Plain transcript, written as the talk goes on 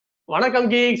வணக்கம்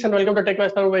Geeks and welcome to tech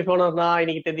master by ஃபோனர்னா.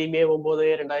 இன்னைக்கு தேதி மே 9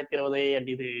 2020 அண்ட்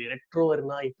இது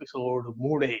ரெட்ரோவர்னா எபிசோடு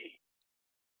 3.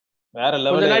 வேற கொஞ்ச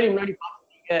லெவல். நாளைக்கு முன்னாடி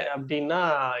பாத்தீங்க அப்படின்னா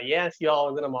ஏன் சிவா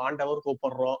வந்து நம்ம ஆண்டவர்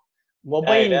கூப்பிடுறோம்,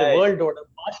 மொபைல் வேர்ல்டோட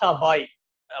பாஷா பாய்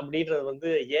அப்படின்றது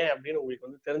வந்து ஏன் அப்படின்னு உங்களுக்கு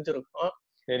வந்து தெரிஞ்சிருக்கும்.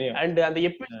 அண்ட் அந்த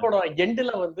எபிசோட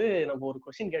எண்ட்ல வந்து நம்ம ஒரு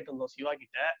கொஸ்டின் கேட்டிருந்தோம் சிவா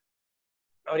கிட்ட.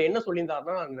 அவர் என்ன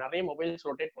சொல்லியிருந்தாருன்னா, நிறைய மொபைல்ஸ்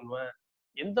ரொட்டேட் பண்ணுவேன்,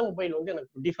 எந்த மொபைல் வந்து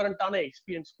எனக்கு டிஃபரெண்டான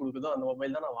எக்ஸ்பீரியன்ஸ் கொடுக்குதோ அந்த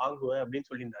மொபைல் தான் நான் வாங்குவேன் அப்படின்னு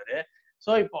சொல்லியிருந்தாரு.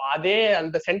 சோ இப்போ அதே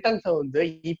அந்த சென்டென்ஸை வந்து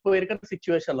இப்போ இருக்கிற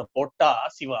சிச்சுவேஷன்ல போட்டா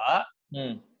சிவா,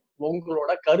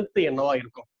 உங்களோட கருத்து என்னவா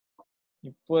இருக்கும்?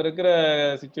 இப்போ இருக்கிற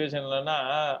சிச்சுவேஷன்லன்னா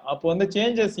அப்போ வந்து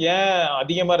சேஞ்சஸ் ஏன்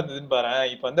அதிகமா இருந்ததுன்னு பாரு.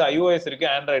 இப்போ வந்து iOS இருக்கு,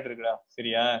 ஆண்ட்ராய்டு இருக்குடா,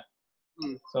 சரியா?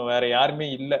 சோ வேற யாருமே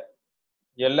இல்ல,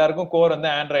 எல்லாருக்கும் கோர்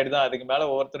வந்து ஆண்ட்ராய்டு தான். அதுக்கு மேல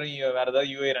ஒவ்வொருத்தரும் வேற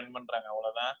ஏதாவது யூஐ ரன் பண்றாங்க,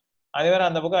 அவ்வளவுதான். அதே வேற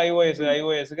அந்த பக்கம்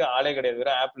iOSக்கு ஆளே கிடையாது,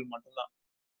 வேற ஆப்பிள் மட்டும்தான்.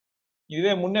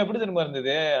 இதுவே முன்ன எப்படி திரும்ப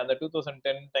இருந்தது, அந்த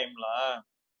 2010 டைம்லாம்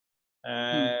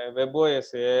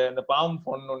வெப்ஓஎஸ், இந்த பாம்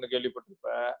போன் ஒண்ணு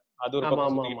கேள்விப்பட்டிருப்ப, அது ஒரு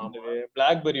பக்கம் சுத்திட்டு இருந்தது.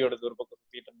 பிளாக்பெரியோட ஒரு பக்கம்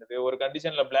சுத்திட்டு இருந்தது. ஒரு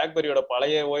கண்டிஷன்ல பிளாக்பெரியோட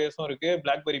பழைய ஓஎஸும் இருக்கு,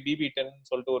 பிளாக்பெரி BB10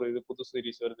 சொல்லிட்டு ஒரு இது புது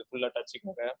சீரிஸ் வருது ஃபுல்லா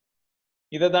டச்சுக்காக.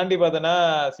 இதை தாண்டி பார்த்தோன்னா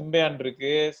சிம்பியான் இருக்கு,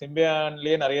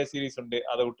 சிம்பியான்லயே நிறைய சீரிஸ் உண்டு,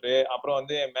 அதை விட்டுரு. அப்புறம்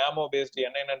வந்து மேமோ பேஸ்ட்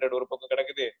N900 ஒரு பக்கம்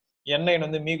கிடக்குது, N9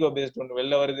 வந்து மீகோ பேஸ்ட் ஒன்று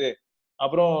வெளில வருது.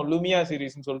 அப்புறம் லுமியா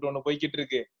சீரிஸ்ன்னு சொல்லிட்டு ஒண்ணு போய்கிட்டு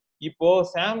இருக்கு. இப்போ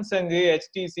சாம்சங்,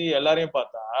 HTC எல்லாரையும்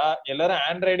பார்த்தா எல்லாரும்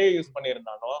ஆண்ட்ராய்டே யூஸ்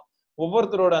பண்ணியிருந்தாலும்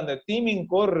ஒவ்வொருத்தரோட அந்த தீமிங்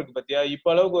கோர் இருக்கு பத்தியா,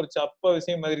 இப்ப அளவுக்கு ஒரு சப்ப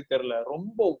விஷயம் மாதிரி தெரியல,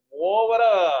 ரொம்ப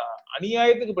ஓவரா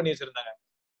அநியாயத்துக்கு பண்ணி வச்சிருந்தாங்க.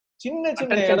 சின்ன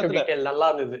சின்ன இடத்துல நல்லா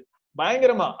இருந்தது,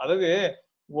 பயங்கரமா. அதாவது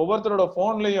ஒவ்வொருத்தரோட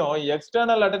போன்லயும்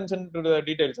எக்ஸ்டர்னல் அட்டென்ஷன்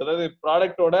டீடைல்ஸ், அதாவது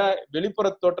ப்ராடக்டோட வெளிப்புற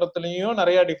தோற்றத்திலையும்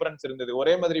நிறைய டிஃபரன்ஸ் இருந்தது.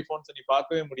 ஒரே மாதிரி போன்ஸ் நீ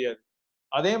பார்க்கவே முடியாது.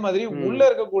 அதே மாதிரி உள்ள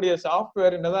இருக்கக்கூடிய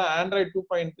சாஃப்ட்வேர் என்னதான் ஆண்ட்ராய்டு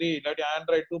 2.3 இல்லாட்டி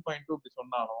ஆண்ட்ராய்டு 2.2 அப்படி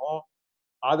சொன்னாலும்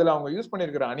அதுல அவங்க யூஸ்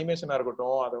பண்ணிருக்கிற அனிமேஷனா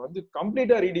இருக்கட்டும், அதை வந்து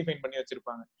கம்ப்ளீட்டா ரீடிஃபைன் பண்ணி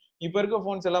வச்சிருப்பாங்க. இப்ப இருக்க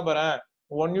போன்ஸ் எல்லாம் பாரு,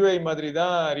 ஒன் யூஐ மாதிரி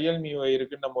தான் ரியல்மி யூஐ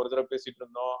இருக்குன்னு நம்ம ஒரு தடவை பேசிட்டு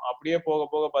இருந்தோம். அப்படியே போக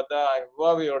போக பார்த்தா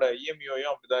ஹுவாவேயோட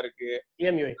EMUIயும் அப்படிதான் இருக்கு,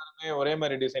 ஒரே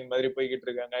மாதிரி டிசைன் மாதிரி போய்கிட்டு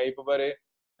இருக்காங்க. இப்ப பாரு,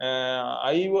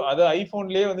 அது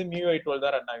ஐபோன்லயே வந்து MIUI 12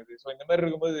 தான் ரன் ஆகுது. ஸோ இந்த மாதிரி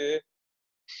இருக்கும்போது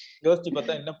யோசிச்சு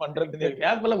பார்த்தா என்ன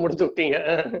பண்றதுன்னு முடிச்சு விட்டீங்க.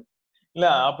 இல்ல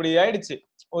அப்படி ஆயிடுச்சு,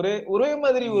 ஒரே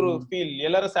மாதிரி ஒரு ஃபீல்.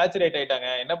 எல்லாரும் சேச்சுரேட் ஆயிட்டாங்க,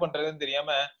 என்ன பண்றதுன்னு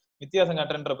தெரியாம வித்தியாசம்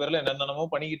காட்டுறன்ற பேர்ல என்னென்னமோ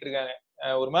பண்ணிக்கிட்டு இருக்காங்க.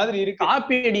 ஒரு மாதிரி இருக்கு,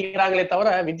 காப்பி அடிக்கிறாங்களே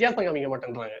தவிர வித்தியாசம் காமிக்க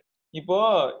மாட்டேன்றாங்க. இப்போ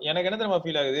எனக்கு என்ன தெரியுமா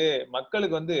ஃபீல் ஆகுது,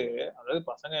 மக்களுக்கு வந்து, அதாவது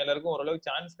பசங்க எல்லாருக்கும் ஓரளவுக்கு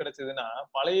சான்ஸ் கிடைச்சதுன்னா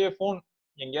பழைய போன்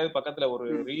எங்கேயாவது பக்கத்துல ஒரு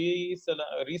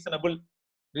ரீசனபிள்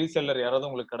ரீசெல்லர் யாராவது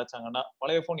உங்களுக்கு கிடைச்சாங்கன்னா,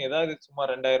 பழைய போன் ஏதாவது சும்மா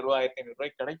 2000 ரூபாய் 1500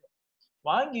 ரூபாய்க்கு கிடைக்கும்,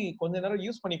 வாங்கி கொஞ்ச நேரம்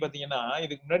யூஸ் பண்ணி பாத்தீங்கன்னா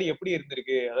இதுக்கு முன்னாடி எப்படி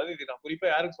இருந்திருக்கு. அதாவது இது நான் குறிப்பா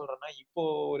யாருக்கு சொல்றேன்னா, இப்போ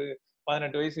ஒரு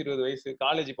 18 வயசு 20 வயசு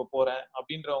காலேஜ் இப்ப போறேன்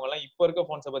அப்படின்றவங்க எல்லாம் இப்ப இருக்க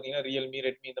போன்ஸை பாத்தீங்கன்னா ரியல்மி,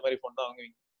 ரெட்மி இந்த மாதிரி போன் தான்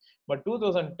வாங்குவீங்க. பட்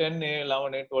 2010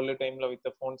 11 12 டைம்ல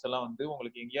வித்த போன்ஸ் எல்லாம் வந்து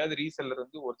உங்களுக்கு எங்கேயாவது ரீசெல்லர்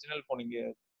வந்து ஒரிஜினல் போன்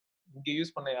இங்க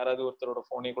யூஸ் பண்ண யாராவது ஒருத்தரோட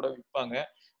போனே கூட விற்பாங்க.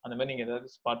 அந்த மாதிரி நீங்க ஏதாவது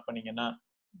ஸ்பாட் பண்ணீங்கன்னா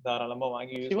தாராளமா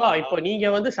வாங்கி யூஸ் பண்ணலாம். இப்போ நீங்க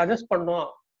வந்து சஜஸ்ட் பண்ணோம்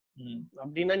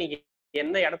அப்படின்னா நீங்க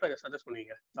என்ன இடத்த சஜஸ்ட்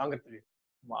பண்ணுவீங்க வாங்குறதுக்கு?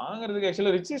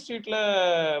 ஆக்சுவலா ரிச்சி ஸ்ட்ரீட்ல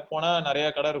போனா நிறைய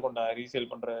கடை இருக்கும்டா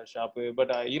ரீசேல் பண்ற ஷாப்பு.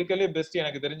 பட் இருக்கலே பெஸ்ட்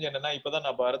எனக்கு தெரிஞ்சு என்னன்னா, இப்பதான்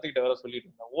நான் பரத்துக்கிட்ட வேற சொல்லிட்டு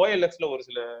இருந்தேன், OLXல ஒரு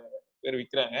சில பேர்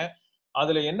விற்கிறாங்க.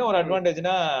 அதுல என்ன ஒரு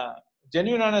அட்வான்டேஜ்னா,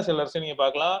 ஜென்யூனான செல்லர்ஸ் நீங்க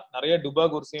பார்க்கலாம், நிறைய டுபா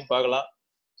குர்ஸையும் பார்க்கலாம்.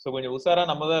 ஸோ கொஞ்சம் உஷாரா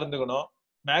நம்ம தான் இருந்துக்கணும்.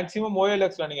 மேக்சிமம்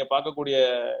OLXல நீங்க பார்க்கக்கூடிய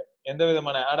எந்த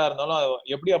விதமான ஆடா இருந்தாலும்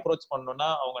எப்படி அப்ரோச் பண்ணணும்னா,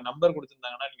 அவங்க நம்பர்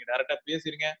கொடுத்துருந்தாங்கன்னா நீங்க டைரக்டா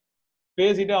பேசிருங்க.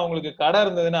 பேசிட்டு அவங்களுக்கு கடை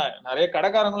இருந்ததுன்னா நிறைய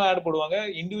கடைக்காரங்களும் ஆட் போடுவாங்க,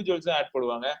 இண்டிவிஜுவல்ஸும் ஆட்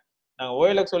போடுவாங்க. நாங்க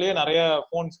OLX வழியே நிறைய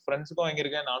போன்ஸ் ஃப்ரெண்ட்ஸுக்கும்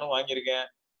வாங்கியிருக்கேன், நானும் வாங்கியிருக்கேன்.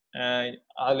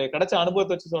 அதுல கிடைச்ச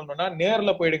அனுபவத்தை வச்சு சொல்லணும்னா,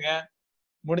 நேர்ல போயிடுங்க,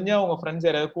 முடிஞ்சா உங்க ஃப்ரெண்ட்ஸ்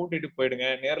யாராவது கூட்டிட்டு போயிடுங்க,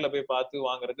 நேர்ல போய் பார்த்து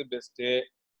வாங்குறது பெஸ்ட்.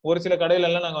 ஒரு சில கடையில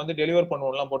எல்லாம் நாங்க வந்து டெலிவர்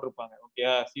பண்ணுவோம்லாம் போட்டிருப்பாங்க, ஓகே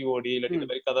COD இல்லாட்டி இந்த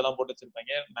மாதிரி கதெல்லாம் போட்டு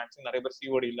வச்சிருப்பாங்க. மேக்ஸிமம் நிறைய பேர்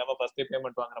COD இல்லாம ஃபர்ஸ்டே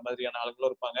பேமெண்ட் வாங்குற மாதிரியான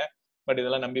ஆளுங்களும் இருப்பாங்க. பட்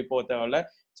இதெல்லாம் நம்பி போக தேவையில்ல.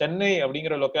 சென்னை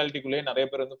அப்படிங்கிற லொக்காலிட்டிக்குள்ளேயே நிறைய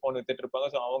பேர் வந்து போன் வித்துட்டு இருப்பாங்க.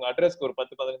 ஸோ அவங்க அட்ரஸ்க்கு ஒரு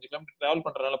 10-15 கிலோமீட்டர் டிராவல்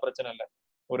பண்றதுனால பிரச்சனை இல்லை.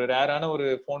 ஒரு ரேரான ஒரு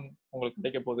போன் உங்களுக்கு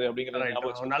கிடைக்க போகுது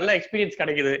அப்படிங்கிறது நல்ல எக்ஸ்பீரியன்ஸ்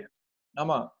கிடைக்குது.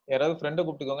 ஆமா, யாராவது ஃப்ரெண்டை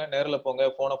கூப்பிட்டுக்கோங்க, நேரில் போங்க,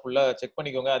 போனை ஃபுல்லா செக்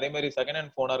பண்ணிக்கோங்க. அதே மாதிரி செகண்ட்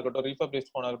ஹேண்ட் போனா இருக்கட்டும்,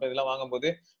 ரீஃபர்பிஷ்ட் போனா இருக்கட்டும், இதெல்லாம் வாங்கும்போது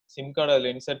சிம் கார்டு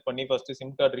அதுல இன்சர்ட் பண்ணி ஃபர்ஸ்ட்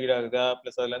சிம் கார்டு ரீட் ஆகுதா,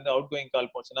 பிளஸ் அதுல இருந்து அவுட் கோயிங்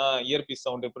கால் போச்சுன்னா இயர்பீஸ்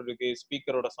சவுண்ட் எப்படி இருக்கு,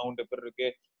 ஸ்பீக்கரோட சவுண்ட் எப்படி இருக்கு,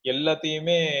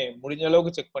 எல்லாத்தையுமே முடிஞ்ச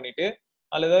அளவுக்கு செக் பண்ணிட்டு,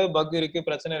 அதுல ஏதாவது பக் இருக்கு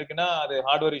பிரச்சனை இருக்குன்னா, அது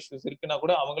ஹார்ட்வேர் இஷ்யூஸ் இருக்குன்னா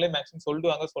கூட அவங்களே மேக்ஸிமம்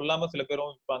சொல்லுவாங்க, சொல்லாம சில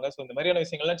பேரும் விற்பாங்க. ஸோ இந்த மாதிரியான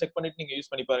விஷயங்கள்லாம் செக் பண்ணிட்டு நீங்க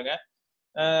யூஸ் பண்ணி பாருங்க.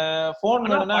 போன்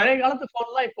பழைய காலத்து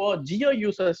போன்லாம் இப்போ ஜியோ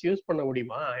யூசர்ஸ் யூஸ் பண்ண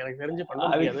முடியுமா? எனக்கு தெரிஞ்சு பண்ண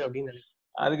முடியாது அப்படின்னு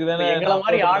அதுக்குதானே எங்களை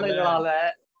மாதிரி ஆளுங்களால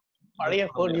பழைய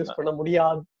போன் யூஸ் பண்ண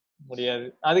முடியாது.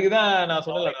 அதுக்குதான் நான்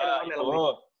சொல்லல, இப்போ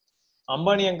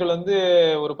அம்பானி அங்கிள் வந்து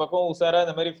ஒரு பக்கம் உஷாரா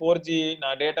இந்த மாதிரி 4G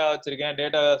நான் டேட்டா வச்சிருக்கேன்,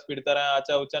 டேட்டா ஸ்பீடு தரேன்,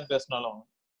 ஆச்சா உச்சான்னு பேசினாலும்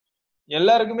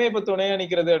எல்லாருக்குமே இப்ப துணையா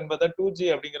நிக்கிறது பார்த்தா 2G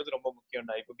அப்படிங்கிறது ரொம்ப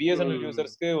முக்கியம்டா. இப்ப BSNL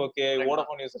யூசர்ஸ்க்கு okay,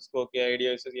 Vodafone யூசர்ஸ்க்கு okay,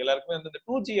 idea users எல்லாருக்குமே வந்து இந்த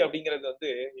 2G அப்படிங்கிறது வந்து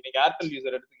இன்னைக்கு ஏர்டெல்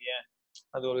யூசர் எடுத்துக்கீங்க,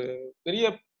 அது ஒரு பெரிய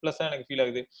பிளஸ்ஸா எனக்கு ஃபீல்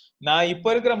ஆகுது. நான்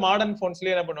இப்ப இருக்கிற மாடர்ன்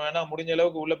போன்ஸ்லயே என்ன பண்ணுவேன்னா, முடிஞ்ச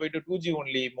அளவுக்கு உள்ள போயிட்டு 2G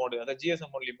ஒன்லி மோடு, அதாவது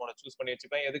ஜிஎஸ்எம் ஒன்லி மோட சூஸ் பண்ணி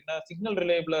வச்சுப்பேன். எதுக்குன்னா சிக்னல்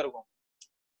ரிலேபிளா இருக்கும்.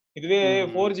 இதுவே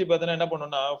 4G பார்த்தீங்கன்னா என்ன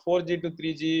பண்ணும்னா 4G to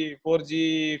 3G 4G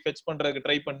fetch பண்றதுக்கு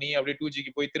ட்ரை பண்ணி அப்படியே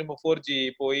 2Gக்கு போய் திரும்ப 4G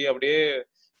போய் அப்படியே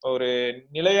ஒரு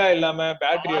நிலையா இல்லாம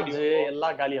பேட்டரி அடி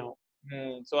எல்லாம் காலியாகும்.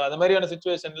 சோ அது மாதிரியான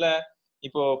சிச்சுவேஷன்ல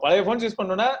இப்போ பழைய போன்ஸ் யூஸ்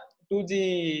பண்ணோம்னா 2G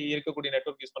இருக்கக்கூடிய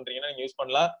நெட்வொர்க் யூஸ் பண்றீங்கன்னா நீங்க யூஸ்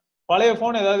பண்ணலாம். பழைய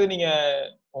போன் ஏதாவது நீங்க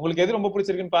உங்களுக்கு எது ரொம்ப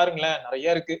பிடிச்சிருக்குன்னு பாருங்களேன்,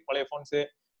 நிறைய இருக்கு பழைய போன்ஸ்.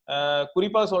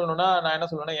 குறிப்பா சொல்லணும்னா நான் என்ன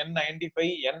சொல்லுவேன்னா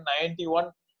N95 N91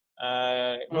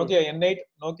 Nokia N8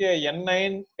 Nokia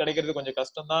N9 கிடைக்கிறது கொஞ்சம்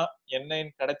கஷ்டம் தான். N9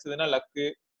 கிடைச்சதுன்னா லக்கு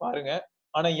பாருங்க.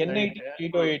 ஆனா N8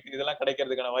 T28 இதெல்லாம்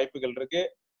கிடைக்கிறதுக்கான வாய்ப்புகள் இருக்கு.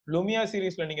 லுமியா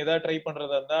சீரீஸ்ல நீங்க ஏதாவது ட்ரை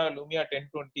பண்றதா இருந்தா லுமியா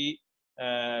 1020,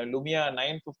 லுமியா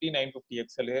 950 950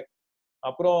 XL,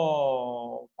 அப்புறம்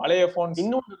பழைய போன்ஸ்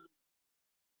இன்னொன்னு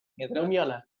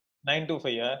லுமியால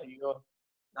 925 ஐயோ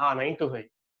 925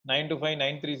 925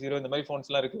 930 இந்த மாதிரி போன்ஸ்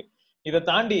எல்லாம் இருக்கு. இதை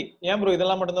தாண்டி ஏன் ப்ரோ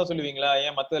இதெல்லாம் மட்டும் தான் சொல்லுவீங்களா,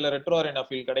 ஏன் மத்ததுல ரெட்ரோ அரேனா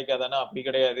ஃபீல் கிடைக்காதானா? அப்படி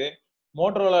கிடையாது.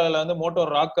 மோட்டோரோலால வந்து மோட்டோ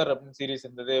ராக்கர் அப்படின்னு சீரிஸ்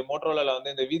இருந்தது. மோட்டோரோலால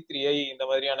வந்து இந்த V3i இந்த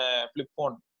மாதிரியான flip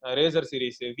phone, racer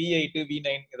series V8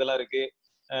 V9 இதெல்லாம் இருக்கு.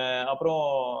 அப்புறம்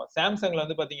சாம்சங்ல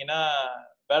வந்து பாத்தீங்கன்னா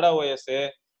பேடா OS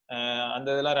அந்த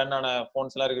இதெல்லாம் ரன் ஆன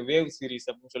போன்ஸ் எல்லாம் இருக்கு. வேவ் சீரிஸ்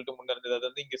அப்படின்னு சொல்லிட்டு முன்ன இருந்தது. அது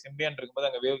வந்து இங்க சிம்பியான் இருக்கும்போது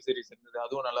அங்க வேவ் சீரிஸ் இருந்தது,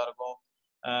 அதுவும் நல்லா இருக்கும்.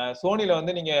 சோனில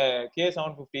வந்து நீங்க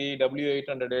K750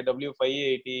 W800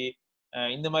 W580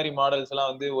 இந்த மாதிரி மாடல்ஸ் எல்லாம்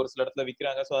வந்து ஒரு சில இடத்துல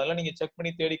விக்கிறாங்க. சோ அதெல்லாம் நீங்க செக்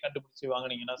பண்ணி தேடி கண்டுபிடிச்சு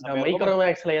வாங்குனீங்கன்னா செமையா இருக்கும்.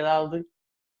 மைக்ரோமேக்ஸ்ல ஏதாவது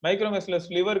மைக்ரோமேக்ஸ்ல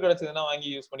ஸ்லிவர் கிடைச்சதுன்னா வாங்கி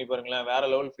யூஸ் பண்ணி பாருங்களேன், வேற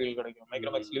லெவல் ஃபீல் கிடைக்கும்.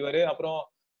 மைக்ரோமேக்ஸ் ஸ்லிவர், அப்புறம்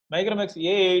மைக்ரோமேக்ஸ்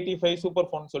A85 சூப்பர்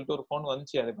போன் சொல்லிட்டு ஒரு போன்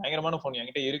வந்துச்சு. அது பயங்கரமான போன்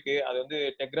என்கிட்ட இருக்கு. அது வந்து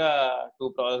டெக்ரா 2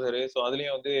 ப்ராசஸர். ஸோ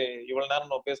அதுலயும் வந்து இவ்வளவு நேரம்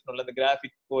நம்ம பேசணும்ல, இந்த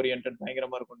கிராஃபிக் ஓரியன்ட்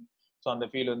பயங்கரமா இருக்கும். ஸோ அந்த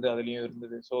ஃபீல் வந்து அதுலயும்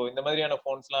இருந்தது. ஸோ இந்த மாதிரியான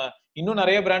போன்ஸ்லாம் இன்னும்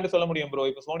நிறைய பிராண்ட் சொல்ல முடியும் ப்ரோ.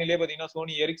 இப்போ சோனிலே பாத்தீங்கன்னா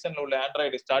சோனி எரிக்சன்ல உள்ள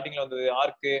ஆண்ட்ராய்டு ஸ்டார்டிங்ல வந்தது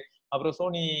ஆர்க்கு, அப்புறம்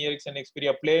சோனி எரிக்சன்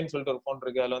எக்ஸ்பீரியா பிளேன்னு சொல்லிட்டு ஒரு போன்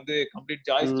இருக்கு. அதுல வந்து கம்ப்ளீட்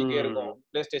ஜாய்ஸ்டிக்கே இருக்கும்,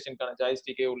 பிளே ஸ்டேஷனுக்கான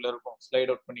ஜாய்ஸ்டிக்கே உள்ள இருக்கும்,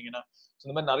 ஸ்லைட் அவுட் பண்ணீங்கன்னா.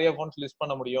 இந்த மாதிரி நிறைய போன்ஸ் லிஸ்ட்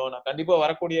பண்ண முடியும். நான் கண்டிப்பா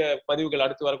வரக்கூடிய பதிவுகள்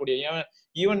அடுத்து வரக்கூடிய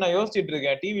ஈவன் நான் யோசிச்சுட்டு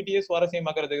இருக்கேன், டிவிடியே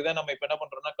சுவாரஸ்யமாக்குறதுக்கு தான் நம்ம இப்ப என்ன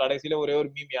பண்றோம்னா கடைசியில ஒரே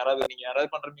ஒரு மீம், யாராவது நீங்க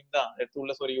யாராவது பண்ற மீம் தான் எடுத்து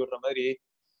உள்ள சொருகி விடுற மாதிரி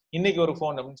இன்னைக்கு ஒரு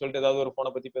போன் அப்படின்னு சொல்லிட்டு ஏதாவது ஒரு போனை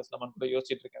பத்தி பேசலாமான்னு கூட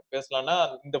யோசிச்சுட்டு இருக்கேன். பேசலாம்னா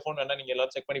இந்த போன் என்ன நீங்க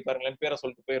எல்லாரும் செக் பண்ணி பாருங்களேன்னு பேரை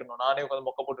சொல்லிட்டு போயிடணும். நானே உட்காந்து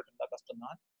மொக்க போட்டுட்டு இருந்தா கஷ்டம்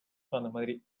தான். அந்த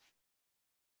மாதிரி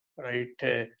ரைட்.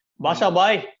 பாஷா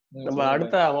பாய், நம்ம சொல்லுங்க.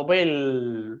 அடுத்த மொபைல்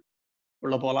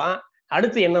உள்ள போலாம்.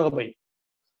 அடுத்து என்ன மொபைல்?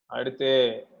 அடுத்து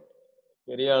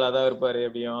பெரிய ஆளா தான் இருப்பாரு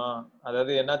எப்படியும்.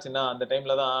 அதாவது என்னாச்சுன்னா அந்த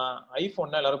டைம்ல தான்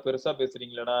ஐபோன்னா எல்லாரும் பெருசா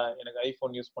பேசுறீங்களடா, எனக்கு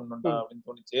ஐபோன் யூஸ் பண்ணணும்டா அப்படின்னு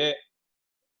தோணுச்சு.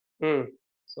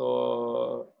 சோ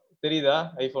தெரியுதா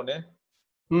ஐபோனு?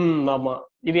 ஆமா.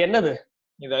 இது என்னது?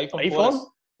 இது ஐபோன்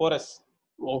 4S.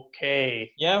 ஓகே.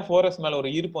 ஏன் 4S மேல ஒரு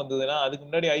ஈர்ப்பு வந்ததுன்னா, அதுக்கு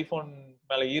முன்னாடி ஐபோன்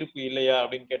மேல ஈர்ப்பு இல்லையா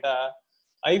அப்படின்னு கேட்டா,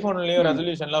 ஐபோன்லயும்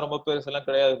ரெசல்யூஷன்லாம் ரொம்ப பெருசெல்லாம்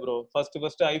கிடையாது ப்ரோ.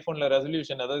 ஃபர்ஸ்ட் ஐபோன்ல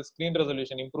ரெசல்யூஷன், அதாவது ஸ்கிரீன்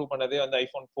ரெசல்யூஷன் இம்ப்ரூவ் பண்ணதே வந்து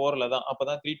ஐபோன் 4ல தான்.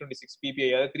 அப்பதான் 326 ppi,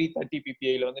 அதாவது 330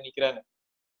 ppi ல வந்து நிக்கிறாங்க.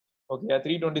 ஓகே,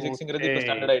 326ங்கிறது இப்ப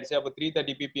ஸ்டாண்டர்ட் ஆயிடுச்சு. அப்ப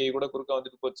 330 ppi கூட குறுக்க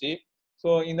வந்துட்டு போச்சு. சோ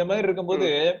இந்த மாதிரி இருக்கும்போது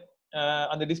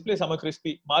அந்த டிஸ்பிளே செம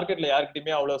கிறிஸ்பி. மார்க்கெட்ல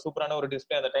யாருக்கிட்டயுமே அவ்வளவு சூப்பரான ஒரு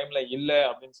டிஸ்பிளே அந்த டைம்ல இல்ல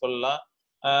அப்படின்னு சொல்லலாம்.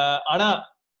 ஆனா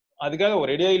அதுக்காக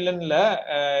ஒரேடியா இல்லைன்னு இல்ல,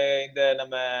 இந்த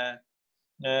நம்ம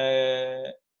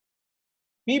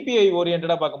பிபிஐ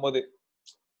ஓரியன்டா பார்க்கும்போது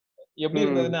எப்படி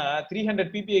இருந்ததுன்னா 300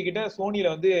 ppi கிட்ட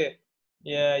சோனில வந்து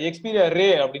எக்ஸ்பீரியா ரே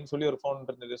அப்படின்னு சொல்லி ஒரு போன்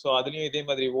இருந்தது. ஸோ அதுலயும் இதே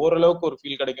மாதிரி ஓரளவுக்கு ஒரு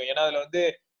ஃபீல் கிடைக்கும். ஏன்னா அதுல வந்து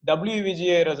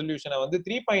WVGA ரெசல்யூஷனை வந்து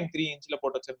 3.3 இன்ச்ல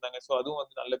போட்டு வச்சிருந்தாங்க. ஸோ அதுவும்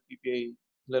வந்து நல்ல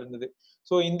பிபிஐல இருந்தது.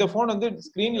 ஸோ இந்த போன் வந்து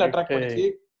ஸ்கிரீன்ல அட்ராக்ட் பண்ணிச்சு.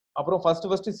 அப்புறம்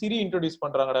ஃபர்ஸ்ட் சிரி இன்ட்ரோடியூஸ்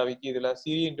பண்றாங்கடா விக்கி, இதுல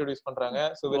சிரி இன்ட்ரோடியூஸ் பண்றாங்க.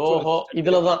 ஸோ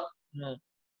இதுலதான்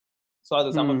சோ அது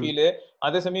செம ஃபீல்.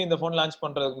 அதே சமயம் இந்த போன் லான்ச்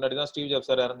பண்றதுக்கு முன்னாடி தான் ஸ்டீவ் ஜாப்ஸ்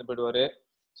சார் இறந்து போயிடுவாரு.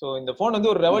 சோ இந்த போன்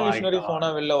வந்து ஒரு ரெவல்யூஷனரி போனா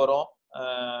வெளில வரும்.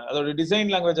 அதோட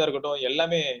டிசைன் லாங்குவேஜா இருக்கட்டும்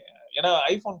எல்லாமே. ஏன்னா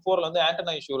ஐபோன் 4ல வந்து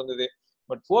ஆண்டனா இஷ்யூ இருந்தது.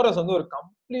 பட் 4S வந்து ஒரு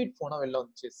கம்ப்ளீட் போனா வெளில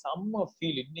வந்துச்சு. செம்ம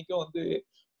ஃபீல். இன்னைக்கும் வந்து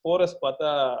 4S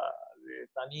பார்த்தா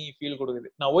தனி ஃபீல் கொடுக்குது.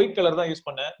 நான் ஒயிட் கலர் தான் யூஸ்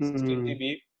பண்ணேன், 16GB.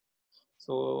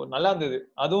 சோ நல்லா இருந்தது.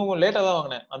 அதுவும் லேட்டா தான்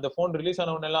வாங்கினேன். அந்த போன் ரிலீஸ்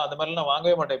ஆன உடனே எல்லாம் அந்த மாதிரி நான்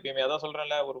வாங்கவே மாட்டேன் எப்பயுமே. அதான்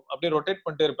சொல்றேன்ல, ஒரு அப்படியே ரொட்டேட்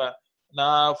பண்ணிட்டே இருப்பேன்.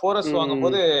 நான் 4S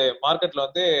வாங்கும்போது மார்க்கெட்ல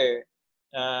வந்து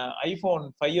ஐபோன்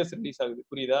 5S ரிலீஸ் ஆகுது,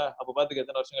 புரியுதா? அப்ப பாத்துக்க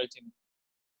எத்தனை வருஷம் கழிச்சு,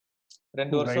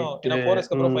 2 வருஷம். ஏன்னா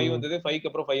 4Sக்கு அப்புறம் 5 வந்தது, 5க்கு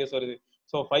அப்புறம் 5S வருது.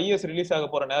 சோ 5S ரிலீஸ் ஆக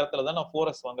போற நேரத்துல தான் நான்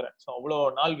 4S வாங்குறேன். சோ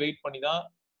அவ்வளவு நாள் வெயிட் பண்ணி தான்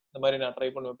இந்த மாதிரி நான் ட்ரை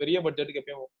பண்ணுவேன். பெரிய பட்ஜெட்டுக்கு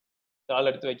எப்பயும் கால்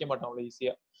எடுத்து வைக்க மாட்டோம் அவ்வளவு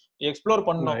ஈஸியா. எக்ஸ்ப்ளோர்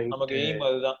பண்ணணும், நமக்கு எய்ம்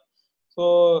அதுதான். சோ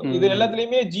இது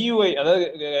எல்லாத்துலயுமே GUI, அதாவது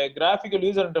கிராபிக்கல்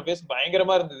யூசர் இன்டர்ஃபேஸ்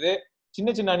பயங்கரமா இருந்தது. சின்ன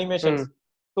சின்ன அனிமேஷன்ஸ்.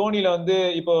 சோனில வந்து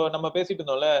இப்போ நம்ம பேசிட்டு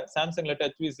இருந்தோம்ல, சாம்சங்ல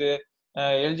டச் விஸ்,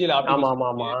 எல்ஜில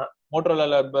ஆப்டிகல்,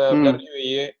 மோட்டோரோலால பிளர்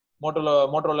யூஐ,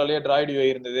 மோட்டோரோலாலயே டிராய்டு யூஐ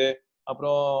இருந்தது.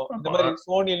 அப்புறம் இந்த மாதிரி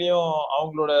சோனிலயும்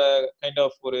அவங்களோட கைண்ட்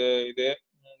ஆஃப் ஒரு இது,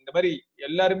 இந்த மாதிரி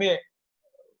எல்லாருமே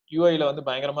யூஐல வந்து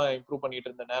பயங்கரமா இம்ப்ரூவ் பண்ணிட்டு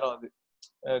இருந்த நேரம் அது.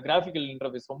 கிராபிக்கல்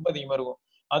இன்டர்ஃபேஸ் ரொம்ப அதிகமா இருக்கும்.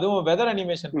 அதுவும் வெதர்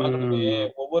அனிமேஷன் பார்க்கணுமே,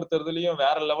 ஒவ்வொருத்தருலயும்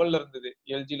வேற லெவல்ல இருந்தது.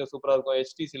 எல்ஜில சூப்பரா இருக்கும்,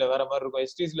 HTCல வேற மாதிரி இருக்கும்.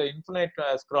 HTCல இன்ஃபினைட்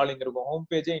ஸ்க்ராலிங் இருக்கும், ஹோம்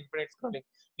பேஜே இன்ஃபினைட் ஸ்க்ராலிங்.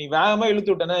 நீ வேகமா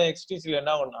இழுத்து விட்டனா HTCல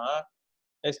என்ன ஆகும்னா,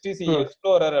 HTC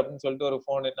எக்ஸ்ப்ளோரர் அப்படின்னு சொல்லிட்டு ஒரு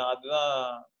போன், நான் அதுதான்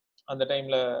அந்த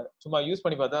டைம்ல சும்மா யூஸ்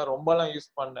பண்ணி பார்த்தா, ரொம்ப எல்லாம் யூஸ்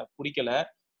பண்ண பிடிக்கல,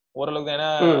 ஓரளவுக்கு. ஏன்னா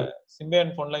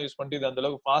சிம்பியன் போன் எல்லாம் யூஸ் பண்ணிட்டு இது அந்த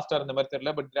அளவுக்கு ஃபாஸ்டா இருந்த மாதிரி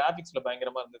தெரியல. பட் கிராபிக்ஸ்ல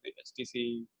பயங்கரமா இருந்தது HTC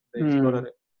எக்ஸ்ப்ளோரர்.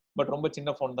 பட் ரொம்ப சின்ன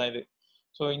போன் தான் இது.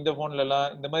 சோ இந்த போன்ல எல்லாம்,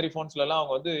 இந்த மாதிரி போன்ஸ்ல எல்லாம்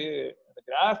அவங்க வந்து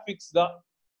கிராபிக்ஸ் தான்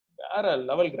வேற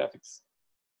லெவல் கிராபிக்ஸ்.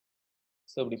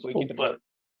 சோ இப்படி போய்கிட்டு இருக்கு.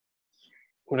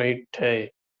 ரைட்.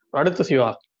 அடுத்த சிவா,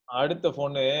 அடுத்த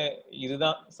போனு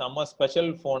இதுதான் செம்ம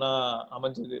ஸ்பெஷல் போனா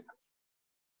அமைஞ்சது.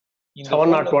 இந்த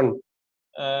 701.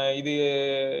 இது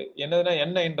என்னதுன்னா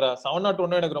N9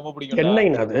 701 எனக்கு ரொம்ப பிடிக்கும்.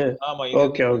 ஆமா, இது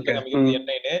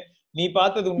N9. நீ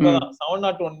பார்த்தது உண்மைதான்,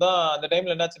 701 தான். அந்த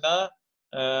டைம்ல என்னாச்சுன்னா,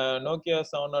 நோக்கியா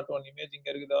 701 இமேஜ் இங்க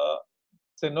இருக்குதா?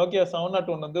 சரி, நோக்கியா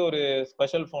 701 வந்து ஒரு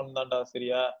ஸ்பெஷல் போன் தான்டா,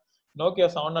 சரியா? Nokia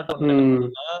 701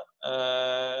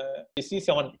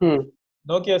 C7,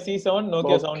 Nokia C7,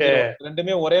 Nokia 70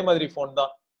 ரெண்டுமே ஒரே மாதிரி போன்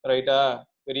தான், ரைட்டா?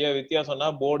 பெரிய வித்தியாசம்னா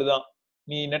போர்டு தான்.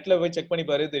 நீ நெட்ல போய் செக் பண்ணி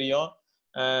பாரு, தெரியும்.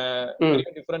 பெரிய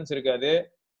டிஃபரன்ஸ் இருக்காது.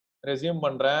 ரெஸ்யூம்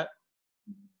பண்றேன்,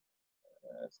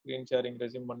 ஸ்கிரீன் ஷேரிங்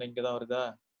ரெஸ்யூம் பண்ண இங்கதான் வருதா?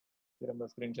 திரும்ப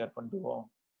ஸ்கிரீன் ஷேர் பண்ணிடுவோம்.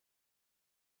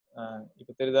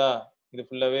 இப்ப தெரியுதா? இது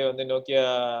ஃபுல்லாவே வந்து நோக்கியா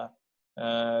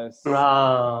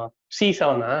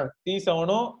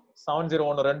C7ம்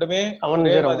 701 ரெண்டுமே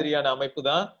ஒரே மாதிரியான அமைப்பு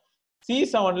தான்.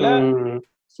 C7ல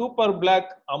சூப்பர்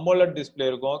பிளாக் அமோலட் டிஸ்பிளே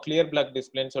இருக்கும், கிளியர் பிளாக்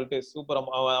டிஸ்பிளேன்னு சொல்லிட்டு சூப்பர்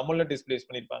அமோலட் டிஸ்பிளே யூஸ்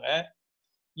பண்ணிருப்பாங்க.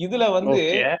 இதுல வந்து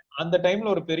அந்த டைம்ல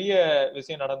ஒரு பெரிய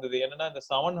விஷயம் நடந்தது. என்னன்னா, இந்த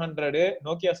 700,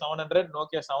 நோக்கியா 700,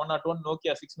 நோக்கியா 701,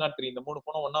 நோக்கியா 603 இந்த 3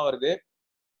 போனும் ஒன்னா வருது.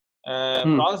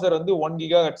 ப்ராசஸர் வந்து 1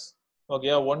 GHz. Okay,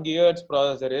 1 GHz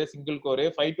processor, single core,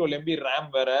 512 MB RAM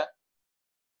வேற.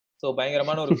 சோ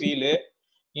பயங்கரமான ஒரு ஃபீல்.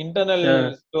 இன்டர்னல்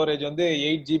ஸ்டோரேஜ் வந்து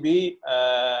 8 GB.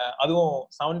 அதுவும்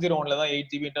 701ல தான் 8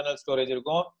 GB இன்டர்னல் ஸ்டோரேஜ்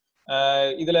இருக்கும்.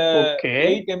 இதுல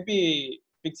 8 MP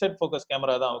பிக்சட் ஃபோக்கஸ்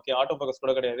கேமரா தான். ஓகே, ஆட்டோ ஃபோக்கஸ்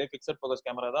கூட கிடையாது, பிக்சட் ஃபோக்கஸ்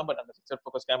கேமரா தான். பட் அந்த பிக்சட்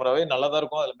ஃபோக்கஸ் கேமராவே நல்லா தான்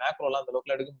இருக்கும். அதுல மேக்ரோலாம் அந்த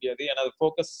அளவுக்கு எடுக்க முடியாது, ஏன்னா அது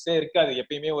ஃபோக்கஸே இருக்காது,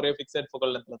 எப்பயுமே ஒரே பிக்சட்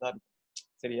ஃபோக்கல் லென்த்ல தான் இருக்கும்,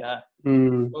 சரியா?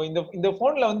 இந்த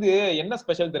போன்ல வந்து என்ன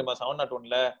ஸ்பெஷல் தெரியுமா?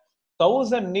 701ல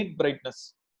 1000 நீட் பிரைட்னஸ்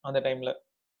அந்த டைம்ல,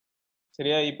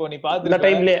 சரியா? இப்போ நீ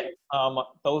பாத்துருக்க. ஆமா,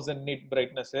 1000 நீட்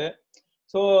பிரைட்னஸ்.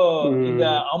 சோ இந்த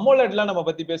அமோலட்லாம் நம்ம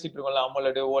பத்தி பேசிட்டு இருக்கோம்ல,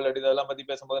 அமோலட், ஓலட் இதெல்லாம் பத்தி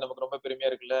பேசும்போது நமக்கு ரொம்ப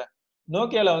பெருமையா இருக்குல்ல.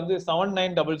 நோக்கியால வந்து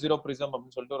 7900 பிரிசம்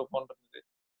அப்படின்னு சொல்லிட்டு ஒரு போன் இருந்தது,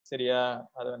 சரியா?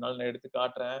 அதனால நான் எடுத்து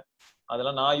காட்டுறேன்.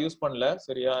 அதெல்லாம் நான் யூஸ் பண்ணல,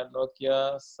 சரியா? Nokia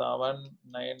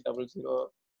 7900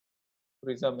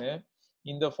 prism.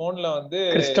 இந்த போன்ல வந்து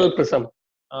கிறிஸ்டல் பிரிசம்.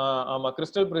 ஆமா,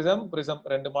 கிறிஸ்டல் பிரிசம்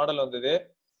ரெண்டு மாடல் வந்தது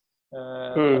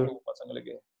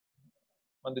பசங்களுக்கு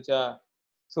வந்துச்சா.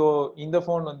 சோ இந்த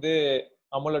போன் வந்து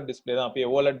அமோலட் டிஸ்பிளே தான், அப்பயே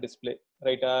ஓலட் டிஸ்பிளே,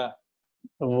 ரைட்டா?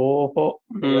 ஓஹோ,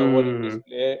 ஓலட்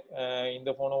டிஸ்பிளே. இந்த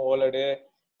போனும் ஓலடு.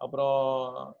 அப்புறம்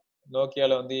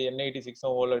நோக்கியால வந்து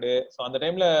N86 ஓலடு. ஸோ அந்த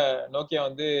டைம்ல நோக்கியா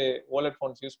வந்து ஓலட்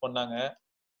போன்ஸ் யூஸ் பண்ணாங்க,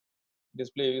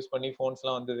 டிஸ்பிளே யூஸ் பண்ணி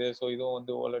போன்ஸ்லாம் வந்தது. ஸோ இதுவும்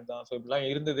வந்து ஓலட் தான். ஸோ இப்படிலாம்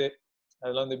இருந்தது.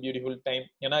 அதெல்லாம் வந்து பியூட்டிஃபுல் டைம்.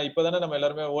 ஏன்னா இப்பதானே நம்ம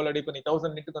எல்லாருமே ஓலட், இப்போ நீ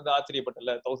 1000 நிட்க்கு வந்து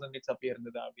ஆச்சரியப்பட்டல, 1000 நிட்ஸ் அப்பயே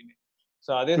இருந்ததா அப்படின்னு.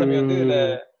 ஸோ அதே சமயம் வந்து இதுல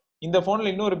இந்த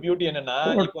போன்ல இன்னொரு பியூட்டி என்னன்னா,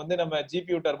 இப்போ வந்து நம்ம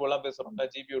GPU டர்போ எல்லாம் பேசுறோம்ல,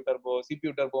 GPU டர்போ,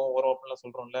 CPU டர்போ வரும் அப்படின்லாம்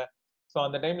சொல்றோம்ல. ஸோ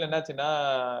அந்த டைம்ல என்னாச்சுன்னா,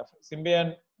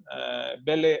 சிம்பியன்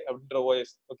பெலே அப்படின்ற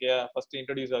OS, ஓகே, ஃபர்ஸ்ட்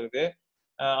இன்ட்ரோடியூஸ் ஆகுது.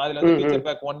 அதுல வந்து ஃபீச்சர்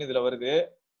பேக் 1 இதுல வருது.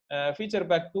 ஃபீச்சர்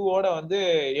பேக் 2ஓட வந்து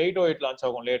 808 லான்ச்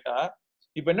ஆகும் லேட்டா.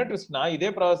 இப்போ என்ன ட்விஸ்ட்னா, இதே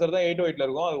ப்ராசஸர் தான் 808ல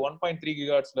இருக்கும், அது 1.3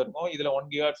 GHzல இருக்கும், இதுல 1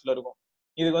 GHzல இருக்கும்.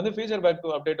 இதுக்கு வந்து ஃபீச்சர் பேக்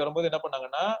 2 அப்டேட் வரும்போது என்ன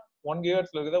பண்ணாங்கன்னா, 1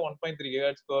 GHzல இருக்கிறத 1.3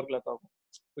 GHz பவர் கிளாக் ஆகும்.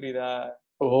 புரியுதா?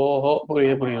 ஓஹோ,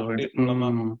 புரியுது.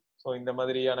 சோ இந்த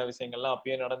மாதிரியான விஷயங்கள்லாம்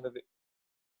அப்பயே நடந்தது.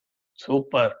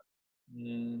 சூப்பர்.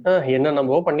 என்ன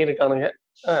நம்ம பண்ணிருக்கானுங்க.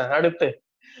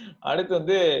 அடுத்து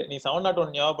வந்து நீ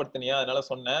 701 ஞாபகப்படுத்தினியா, அதனால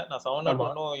சொன்னேன். நான்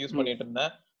 701 யூஸ் பண்ணிட்டு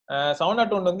இருந்தேன்.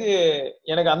 701 வந்து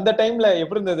எனக்கு அந்த டைம்ல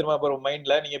எப்படி இருந்தது தெரியுமா? இப்போ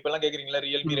மைண்ட்ல நீங்க இப்ப எல்லாம் கேக்குறீங்களா,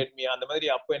 ரியல்மி, ரெட்மி அந்த மாதிரி.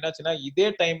 அப்போ என்னாச்சுன்னா, இதே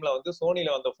டைம்ல வந்து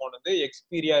சோனில வந்த போன் வந்து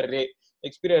எக்ஸ்பீரியா ரே.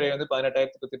 எக்ஸ்பீரியர் வந்து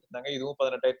 18,000 வித்துட்டு இருந்தாங்க. இதுவும்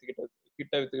 18,000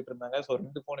 கிட்ட வித்துக்கிட்டு இருந்தாங்க. ஸோ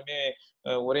 2 போனுமே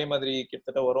ஒரே மாதிரி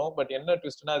கிட்டத்தட்ட வரும். பட் என்ன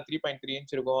ட்விஸ்ட்னா 3.3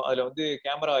 இன்ச் இருக்கும். அதுல வந்து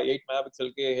camera 8 mega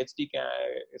பிக்சலுக்கு HD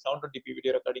 720p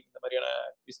video recording இந்த மாதிரியான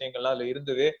விஷயங்கள்லாம் அதுல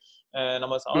இருந்தது.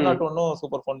 நம்ம 701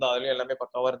 சூப்பர் போன் தான். அதுலயும் எல்லாமே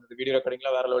பக்காவா இருந்தது. வீடியோ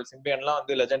ரெக்கார்டிங்லாம் வேற லெவல். சிம்பியன்லாம்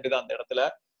வந்து லெஜெண்ட் தான் அந்த இடத்துல.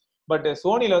 பட்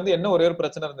சோனில வந்து என்ன ஒரே ஒரு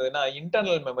பிரச்சனை இருந்ததுன்னா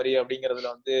இன்டர்னல் மெமரி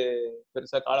அப்படிங்கறதுல வந்து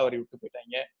பெருசா காலவரி விட்டு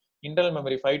போயிட்டாங்க. இன்டர்னல்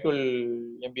மெமரி 512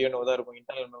 MB தான் இருக்கும்.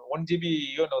 இன்டர்னல் 1 GB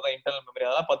தான் இன்டர்னல் மெமரி.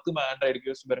 அதெல்லாம் 10 ஆண்ட்ராய்டுக்கு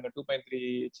யூஸ் பாருங்க. 2.3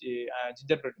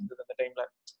 ஜிஞ்சர் பிரெட் இருந்தது அந்த டைம்ல.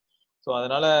 சோ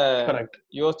அதனால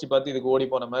யோசிச்சு பார்த்து இதுக்கு ஓடி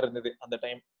போன மாதிரி இருந்தது அந்த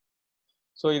டைம்.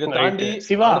 சோ இதை தாண்டி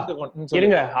சிவா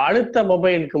இருங்க, அடுத்த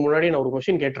மொபைலுக்கு முன்னாடி நான் ஒரு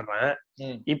கொஸ்டின் கேட்டுறேன்.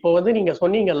 இப்போ வந்து நீங்க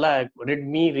சொன்னீங்கல்ல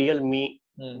Redmi, Realme,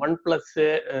 one plus,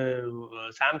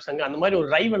 Samsung அந்த மாதிரி ஒரு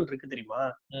ரைவல் இருக்கு தெரியுமா?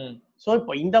 சோ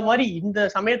இப்போ இந்த மாதிரி இந்த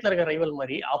சமயத்துல இருக்க ரைவல்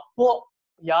மாதிரி அப்போ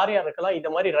யார் யாருக்கெல்லாம் இந்த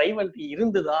மாதிரி ரைவல்ட்டி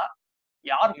இருந்ததா,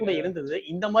 யார் கூட இருந்தது,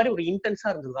 இந்த மாதிரி ஒரு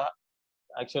இன்டென்ஸா இருந்ததா?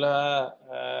 ஆக்சுவலா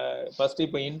ஃபர்ஸ்ட்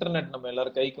இப்போ இன்டர்நெட் நம்ம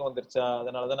எல்லாரும் கைக்கும் வந்துருச்சா,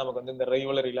 அதனாலதான் நமக்கு வந்து இந்த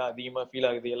ரைவலரி எல்லாம் அதிகமா ஃபீல்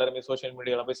ஆகுது. எல்லாருமே சோசியல்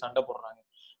மீடியால போய் சண்டை போடுறாங்க.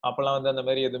 அப்பெல்லாம் வந்து அந்த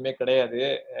மாதிரி எதுவுமே கிடையாது.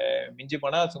 மிஞ்சி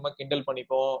போனா சும்மா கிண்டல்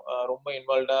பண்ணிப்போம். ரொம்ப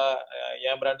இன்வால்வ்டா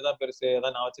என் பிராண்ட் தான் பெருசு,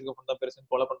 அதான் நான் வச்சிருக்க ஃபோன் தான்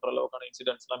பெருசுன்னு கொலை பண்ற அளவுக்கான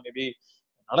இன்சிடென்ட்ஸ் எல்லாம் மேபி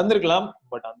நடந்திருக்கலாம்.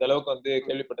 பட் அந்த அளவுக்கு வந்து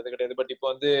கேள்விப்பட்டது கிடையாது. பட் இப்போ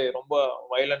வந்து ரொம்ப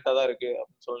வயலண்டா தான் இருக்கு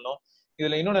அப்படின்னு சொல்லணும்.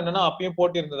 இதுல இன்னொன்னு என்னன்னா, அப்பயும்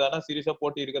போட்டி இருந்ததுன்னா சீரியஸா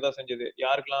போட்டி இருக்கதான் செஞ்சது.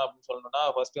 யாருக்கெல்லாம் அப்படின்னு சொல்லணும்னா,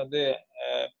 ஃபர்ஸ்ட் வந்து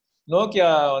நோக்கியா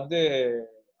வந்து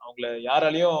அவங்கள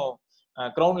யாராலையும்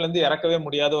கிரவுண்ட்ல இருந்து இறக்கவே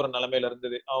முடியாத ஒரு நிலைமையில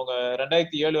இருந்தது. அவங்க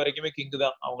 2007 வரைக்குமே கிங்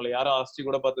தான். அவங்கள யாரும் அசைச்சு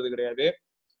கூட பார்த்தது கிடையாது.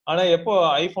 ஆனா எப்போ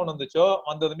ஐபோன் வந்துச்சோ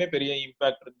வந்ததுமே பெரிய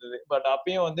இம்பாக்ட் இருந்தது. பட்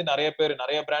அப்பயும் வந்து நிறைய பேர்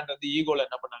நிறைய பிராண்ட் வந்து ஈகோல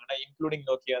என்ன பண்ணாங்கன்னா, இன்க்ளூடிங்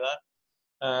நோக்கியா தான்,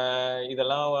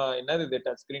 இதெல்லாம் என்னது இது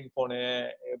டச் ஸ்கிரீன் போனு,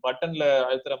 பட்டன்ல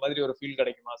அழுத்துற மாதிரி ஒரு ஃபீல்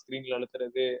கிடைக்குமா ஸ்கிரீன்ல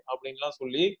அழுத்துறது அப்படின்லாம்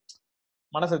சொல்லி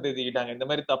மனசை தேத்திக்கிட்டாங்க. இந்த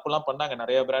மாதிரி தப்பு எல்லாம் பண்ணாங்க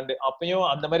நிறைய பிராண்ட். அப்பயும்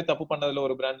அந்த மாதிரி தப்பு பண்ணதுல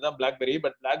ஒரு பிராண்ட் தான் பிளாக்பெரி.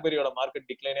 பட் பிளாக்பெரியோட மார்க்கெட்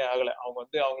டிக்ளைனே ஆகல. அவங்க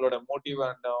வந்து அவங்களோட மோட்டிவ்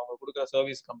அண்ட் அவங்க கொடுக்குற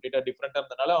சர்வீஸ் கம்ப்ளீட்டா டிஃப்ரெண்டா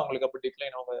இருந்தனால அவங்களுக்கு அப்படி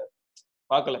டிக்ளைன் அவங்க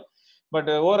பார்க்கல. But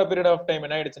over period of time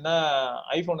என்ன ஆயிடுச்சுன்னா,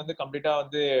 ஐபோன் வந்து கம்ப்ளீட்டா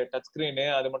வந்து டச் ஸ்கிரீனு,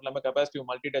 அது மட்டும் இல்லாம கெபாசிட்டிவ்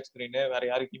மல்டி டச் ஸ்கிரீனு வேற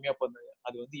யாருக்குமே அப்போ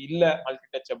அது வந்து இல்ல மல்டி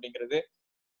டச் அப்படிங்கிறது.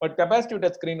 பட் கெபாசிட்டிவ்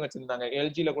டச் ஸ்கிரீன் வச்சிருந்தாங்க.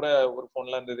 எல்ஜில கூட ஒரு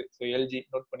போன்லாம் இருந்தது. ஸோ எல்ஜி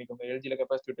நோட் பண்ணிக்கோங்க. எல்ஜில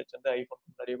கெபாசிட்டிவ் டச் வந்து ஐபோன்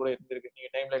நிறைய கூட இருந்திருக்கு. நீங்க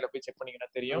டைம் லைன்ல போய் செக் பண்ணீங்கன்னா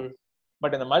தெரியும்.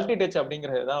 பட் இந்த மல்டி டச்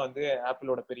அப்படிங்கிறது தான் வந்து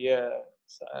ஆப்பிளோட பெரிய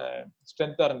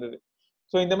ஸ்ட்ரென்த்தா இருந்தது.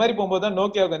 ஸோ இந்த மாதிரி போகும்போது தான்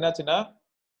நோக்கியாவுக்கு என்னாச்சுன்னா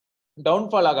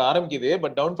டவுன்ஃபால் ஆக ஆரம்பிக்குது.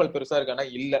 பட் டவுன்ஃபால் பெருசா இருக்கானா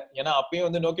இல்ல. ஏன்னா அப்பயும்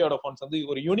வந்து நோக்கியாவோட போன்ஸ் வந்து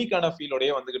ஒரு யூனிக்கான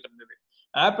ஃபீலோடய வந்துகிட்டு இருந்தது.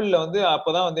 ஆப்பிள்ல வந்து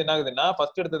அப்பதான் வந்து என்ன ஆகுதுன்னா,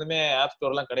 ஃபர்ஸ்ட் எடுத்ததுமே ஆப்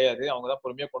ஸ்டோர் எல்லாம் கிடையாது. அவங்க தான்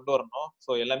பொறுமையா கொண்டு வரணும்.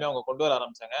 ஸோ எல்லாமே அவங்க கொண்டு வர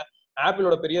ஆரம்பிச்சாங்க.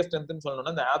 ஆப்பிளோட பெரிய ஸ்ட்ரென்த்னு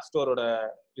சொல்லணும்னா இந்த ஆப் ஸ்டோரோட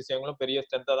விஷயங்களும் பெரிய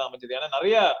ஸ்ட்ரென்த்தா தான் அமைஞ்சது. ஏன்னா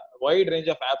நிறைய வைட்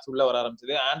ரேஞ்ச் ஆஃப் ஆப்ஸ் உள்ள வர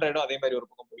ஆரம்பிச்சது. ஆண்ட்ராய்டும் அதே மாதிரி ஒரு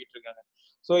பக்கம் போயிட்டு இருக்காங்க.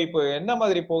 சோ இப்போ என்ன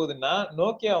மாதிரி போகுதுன்னா,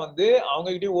 நோக்கியா வந்து அவங்க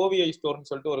கிட்டயும் ஓவிஐ ஸ்டோர்னு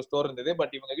சொல்லிட்டு ஒரு ஸ்டோர் இருந்தது.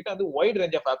 பட் இவங்க கிட்ட வந்து வைட்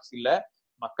ரேஞ்ச் ஆஃப் ஆப்ஸ் இல்ல.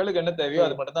 மக்களுக்கு என்ன தேவையோ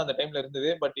அது மட்டும் தான் அந்த டைம்ல இருந்தது.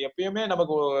 பட் எப்பயுமே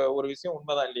நமக்கு ஒரு விஷயம்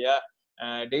உண்மைதான் இல்லையா?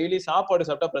 டெய்லி சாப்பாடு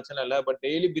சாப்பிட்டா பிரச்சனை இல்ல. பட்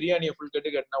டெய்லி பிரியாணியை ஃபுல் கட்டு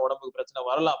கட்டினா உடம்புக்கு பிரச்சனை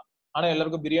வரலாம். ஆனா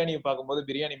எல்லாருக்கும் பிரியாணியை பார்க்கும்போது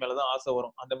பிரியாணி மேலதான் ஆசை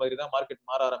வரும். அந்த மாதிரி தான் மார்க்கெட்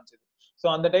மாற ஆரம்பிச்சது. சோ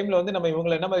அந்த டைம்ல வந்து நம்ம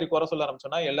இவங்களை என்ன மாதிரி குறை சொல்ல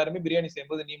ஆரம்பிச்சோம்னா, எல்லாருமே பிரியாணி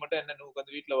செய்யும்போது நீ மட்டும் என்ன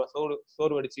வந்து வீட்டுல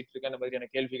சோறு வடிச்சிட்டு இருக்க, அந்த மாதிரியான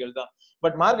கேள்விகள் தான்.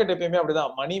 பட் மார்க்கெட் எப்பயுமே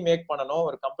அப்படிதான். மணி மேக் பண்ணணும்.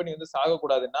 ஒரு கம்பெனி வந்து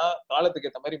சாகக்கூடாதுன்னா காலத்துக்கு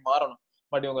ஏற்ற மாதிரி மாறணும்.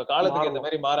 பட் இவங்க காலத்துக்கு ஏற்ற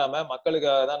மாதிரி மாறாம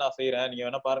மக்களுக்காக தான் நான் செய்யறேன், நீங்க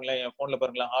வேணா பாருங்களேன், என் போன்ல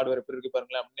பாருங்களேன், ஹார்ட்வேர் எப்படி இருக்கு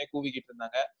பாருங்களேன் அப்படின்னே கூவிக்கிட்டு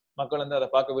இருந்தாங்க. மக்கள் வந்து அதை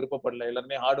பார்க்க விருப்பப்படல.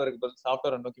 எல்லாருமே ஹார்ட்வேருக்கு பதில்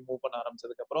சாஃப்ட்வேர் நோக்கி மூவ் பண்ண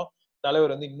ஆரம்பிச்சதுக்கு அப்புறம்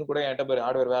தலைவர் வந்து இன்னும் கூட என்கிட்ட பேர்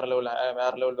ஹார்ட்வேர் வேற லெவல்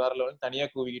வேற லெவல் வேற லெவல் தனியா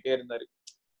கூவிக்கிட்டே இருந்தாரு.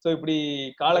 சோ இப்படி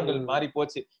காலங்கள் மாறி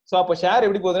போச்சு. சோ அப்ப ஷேர்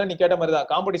எப்படி போகுதுன்னா, நீ கேட்ட மாதிரிதான்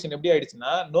காம்படிஷன் எப்படி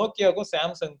ஆயிடுச்சுன்னா, நோக்கியாவுக்கும்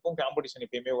சாம்சங்குக்கும் காம்படிஷன்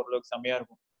எப்பயுமே ஓரளவுக்கு செம்மையா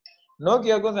இருக்கும்.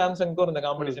 நோக்கியாவுக்கும் சாம்சங்குக்கும் இருந்த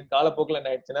காம்படிஷன் காலப்போக்கில்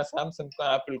என்ன ஆயிடுச்சுன்னா, சாம்சங்குக்கும்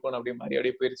ஆப்பிளுக்கும் அப்படி மாறி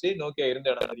அப்படியே போயிருச்சு. நோக்கியா இருந்த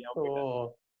இடம் தெரியாம போயிட்டாங்க.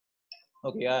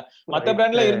 ஓகேயா? மத்த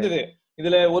பிராண்ட்ல இருந்தது.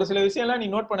 இதுல ஒரு சில விஷயம் எல்லாம் நீ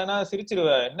நோட் பண்ணனா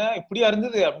சிரிச்சிருவ. என்ன இப்படியா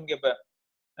இருந்தது அப்படின்னு கேட்ப.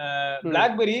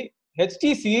 பிளாக்பெரி,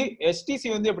 HTC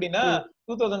வந்து எப்படின்னா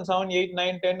 2007, 8,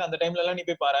 9, 10 அந்த டைம்ல எல்லாம் நீ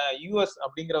போய் பாரு. யூஎஸ்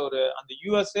அப்படிங்கிற ஒரு அந்த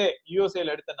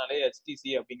யூஎஸ்ஏல எடுத்தனாலே HTC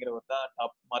அப்படிங்கிறவர் தான்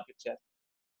டாப் மார்க்கெட் ஷேர்.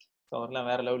 அவர்லாம்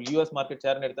வேற லெவல். யூஎஸ் மார்க்கெட்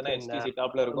ஷேர்னு எடுத்தனா HTC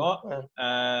டாப்ல இருக்கும்.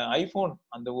 ஐபோன்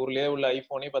அந்த ஊர்லயே உள்ள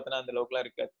ஐபோனே பார்த்தனா அந்த அளவுக்குலாம்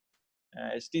இருக்காது.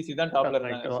 HTC தான் டாப்ல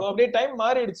இருந்தாங்க. சோ அப்படியே டைம்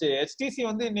மாறிடுச்சு. HTC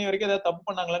வந்து இன்னை வரைக்கும் ஏதாவது தப்பு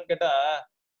பண்ணாங்களான்னு கேட்டா,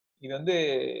 இது வந்து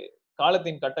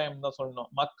காலத்தின் கட்டாயம் தான்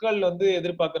சொல்லணும். மக்கள் வந்து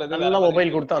எதிர்பார்க்கறது வேற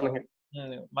மொபைல் கொடுத்தாங்க.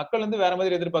 மக்கள் வந்து வேற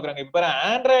மாதிரி எதிர்பார்க்கறாங்க. இப்ப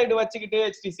ஆண்ட்ராய்டு வச்சுக்கிட்டே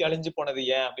HTC அழிஞ்சு போனது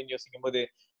ஏன் அப்படின்னு யோசிக்கும் போது,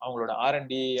 அவங்களோட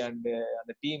R&D அண்ட்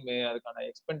அந்த டீம் அதுக்கான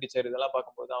எக்ஸ்பெண்டிச்சர் இதெல்லாம்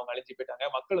பார்க்கும்போது அவங்க அழிஞ்சு போயிட்டாங்க.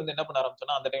 மக்கள் வந்து என்ன பண்ண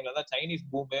ஆரம்பிச்சோம்னா, அந்த டைம்ல தான் சைனீஸ்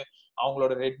பூம்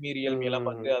அவங்களோட ரெட்மி, ரியல்மி எல்லாம்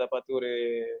பார்த்து அதை பார்த்து ஒரு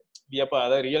வியப்பா,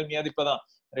 அதாவது ரியல்மியாவது இப்பதான்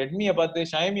ரெட்மியை பார்த்து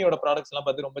ஷைமியோட ப்ராடக்ட்ஸ் எல்லாம்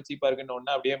பார்த்து ரொம்ப சீப்பா இருக்குன்னு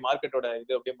ஒண்ணு அப்படியே மார்க்கெட்டோட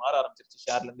இது அப்படியே மாற ஆரம்பிச்சிருச்சு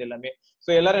ஷேர்ல இருந்து எல்லாமே. சோ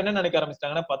எல்லாரும் என்ன நினைக்க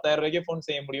ஆரம்பிச்சிட்டாங்கன்னா 10,000 ரூபாய்க்கு போன்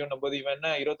செய்ய முடியும் போது இவன் என்ன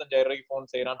 25,000 ரூபாய்க்கு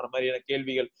போன் செய்யறான்ற மாதிரியான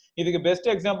கேள்விகள். இதுக்கு பெஸ்ட்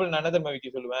எக்ஸாம்பிள் நான் என்ன தெரியுமா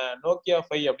விக்கி சொல்லுவேன், நோக்கியா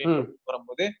 5 அப்படின்னு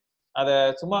வரும்போது அத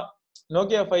சும்மா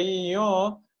நோக்கியா 5யும்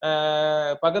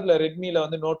பக்கத்துல ரெட்மில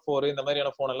வந்து நோட் 4 இந்த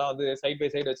மாதிரியான போன் எல்லாம் வந்து சைட் பை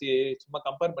சைடு வச்சு சும்மா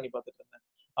கம்பேர் பண்ணி பார்த்துட்டு இருந்தேன்.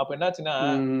 அப்ப என்னாச்சுன்னா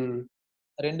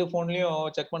ரெண்டு போன்லயும்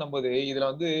செக் பண்ணும்போது இதுல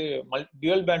வந்து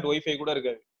டியூவல் பேண்ட் வைஃபை கூட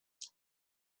இருக்காது.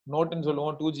 நோட்னு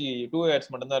சொல்லுவோம் 2G 2 GHz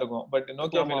மட்டும் தான் இருக்கும். பட்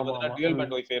நோக்கியா ஃபைல பார்த்தீங்கன்னா டியூவல்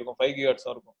பேண்ட் வைஃபை இருக்கும், 5 GHz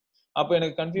இருக்கும். அப்ப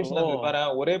எனக்கு கன்ஃபியூஷன் இருந்தது. பாரு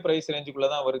ஒரே பிரைஸ் ரேஞ்சுக்குள்ள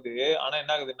தான் வருது, ஆனா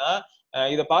என்ன ஆகுதுன்னா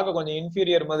இத பார்க்க கொஞ்சம்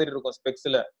இன்ஃபீரியர் மாதிரி இருக்கும்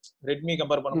ஸ்பெக்ஸ்ல. ரெட்மி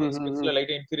கம்பேர் பண்ணும்போது ஸ்பெக்ஸ்ல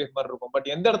லைட்டா இன்ஃபீரியர் மாதிரி இருக்கும். பட்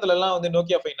எந்த இடத்துல எல்லாம் வந்து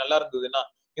நோக்கியா 5 நல்லா இருந்ததுன்னா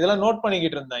இதெல்லாம் நோட்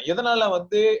பண்ணிக்கிட்டு இருந்தேன். எதனால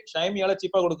வந்து ஷைமியால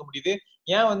சீப்பா கொடுக்க முடியுது,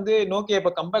 ஏன் வந்து நோக்கியா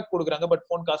இப்ப கம்பேக் கொடுக்குறாங்க பட்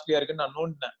போன் காஸ்ட்லியா இருக்குன்னு நான்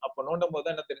நோண்டினேன். அப்ப நோண்டும்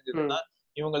போது என்ன தெரிஞ்சதுன்னா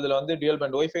இவங்க இதுல வந்து டியூவல்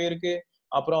பேண்ட் வைஃபை இருக்கு,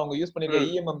 அப்புறம் அவங்க யூஸ் பண்ணிருக்க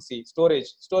இஎம்எம்சி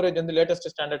ஸ்டோரேஜ் வந்து லேட்டஸ்ட்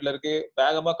ஸ்டாண்டர்ட்ல இருக்கு,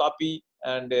 வேகமா copy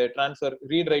and transfer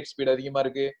read write speed அதிகமா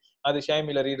இருக்கு. அது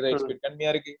ஷைமில ரீட் ரைட் ஸ்பீட்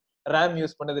கம்மியா இருக்கு. ரேம்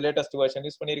யூஸ் பண்ணது லேட்டஸ்ட் வெர்ஷன்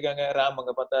யூஸ் பண்ணிருக்காங்க, ரேம்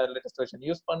அங்க பார்த்தா லேட்டஸ்ட் வெர்ஷன்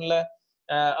யூஸ் பண்ணல.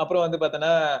 அப்புறம் வந்து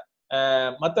பார்த்தோன்னா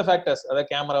மற்ற ஃபேக்டர்ஸ் அதாவது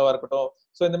கேமராவா இருக்கட்டும்.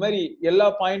 ஸோ இந்த மாதிரி எல்லா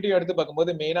பாயிண்ட்டையும் எடுத்து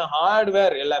பார்க்கும்போது மெயினா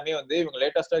ஹார்ட்வேர் எல்லாமே வந்து இவங்க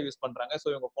லேட்டஸ்டா யூஸ் பண்றாங்க. ஸோ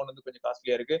இவங்க போன் வந்து கொஞ்சம்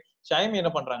காஸ்ட்லியா இருக்கு. ஷைமி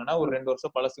என்ன பண்றாங்கன்னா ஒரு 2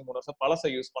 வருஷம் பழசு 3 வருஷம்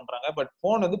பழசை யூஸ் பண்றாங்க, பட்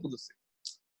போன் வந்து புதுசு.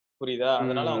 புரியுதா?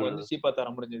 அதனால அவங்க வந்து சீப்பா தர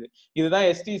முடிஞ்சது. இதுதான்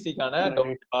எஸ்டிசிக்கான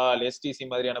டவுன்ஃபால். எஸ்டிசி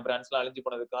மாதிரியான பிராண்ட்ஸ் எல்லாம் அழிஞ்சு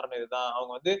போனதுக்கு காரணம் இதுதான்.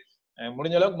 அவங்க வந்து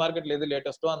முடிஞ்ச அளவுக்கு மார்க்கெட்ல எது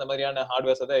லேட்டஸ்டோ அந்த மாதிரியான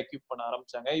ஹார்ட்வேர்ஸ் தான் எக்யூப் பண்ண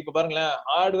ஆரம்பிச்சாங்க. இப்ப பாருங்களேன்,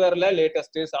 ஹார்ட்வேர்ல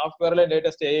லேட்டஸ்ட் சாஃப்ட்வேர்ல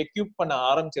லேட்டஸ்ட் எக்யூப் பண்ண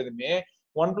ஆரம்பிச்சதுமே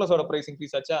ஒன் பிளஸோட பிரைஸ்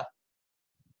இன்க்ரீஸ் ஆச்சா?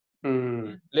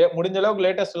 முடிஞ்ச அளவுக்கு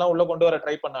லேட்டஸ்ட் எல்லாம் உள்ள கொண்டு வர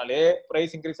ட்ரை பண்ணாலே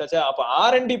பிரைஸ் இன்க்ரீஸ் ஆச்சா? அப்ப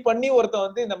R&D பண்ணி ஒருத்தன்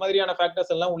வந்து இந்த மாதிரியான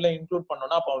ஃபேக்டர்ஸ் எல்லாம் உள்ள இன்க்ளூட்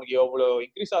பண்ணோம்னா அப்ப அவனுக்கு எவ்வளவு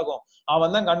இன்க்ரீஸ் ஆகும்?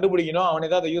 அவன் தான் கண்டுபிடிக்கணும், அவன்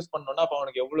ஏதாவது அதை யூஸ் பண்ணணும்னா அப்ப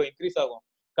அவனுக்கு எவ்வளவு இன்க்ரீஸ் ஆகும்?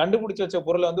 கண்டுபிடிச்சு வச்ச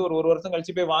பொருளை வந்து ஒரு வருஷம்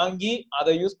கழிச்சு போய் வாங்கி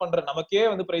அதை யூஸ் பண்ற நமக்கே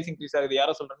வந்து பிரைஸ் இன்க்ரீஸ் ஆகுது.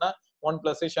 யார சொல்றேன்னா ஒன்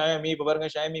பிளஸ் ஷாயமி. இப்ப பாருங்க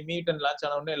ஷாயமி மீ 10 லான்ச்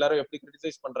ஆன உடனே எல்லாரும் எப்படி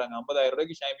கிரிட்டிசைஸ் பண்றாங்க, 50,000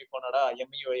 ரூபாய்க்கு ஷாயமி போனாடா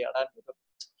எம்இஐ ஆடான்னு.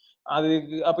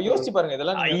 அதுக்கு அப்ப யோசிச்சு பாருங்க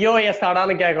இதெல்லாம் ஐஓஎஸ்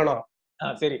ஆடான்னு கேட்கணும்.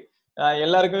 சரி,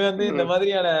 எல்லாருக்குமே வந்து இந்த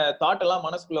மாதிரியான தாட் எல்லாம்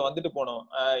மனசுக்குள்ள வந்துட்டு போனோம்.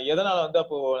 எதனால வந்து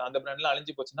அப்போ அந்த பிராண்ட் எல்லாம்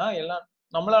அழிஞ்சு போச்சுன்னா எல்லாம்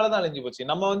நம்மளாலதான் அழிஞ்சு போச்சு.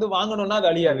 நம்ம வந்து வாங்கணும்னா அது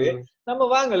அழியாது, நம்ம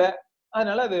வாங்கல,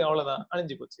 அதனால அது அவ்வளவுதான்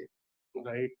அழிஞ்சு போச்சு.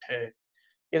 ரைட்.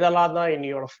 இதெல்லாம் தான்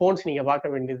என்னையோட போன்ஸ் நீங்க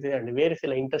பார்க்க வேண்டியது. அண்ட் வேறு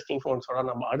சில இன்ட்ரெஸ்டிங் போன்ஸோட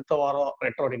நம்ம அடுத்த வாரம்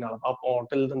ரெட்ரோடினால பார்ப்போம்.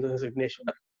 டில் இருந்து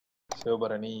விக்னேஸ்வர்,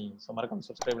 சிவபரணி. மறக்காம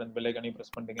சப்ஸ்கிரைப் அண்ட் பெல் ஐகானையும்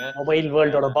பிரஸ் பண்ணுங்க. மொபைல்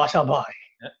வேர்ல்டோட பாஷா பாய்.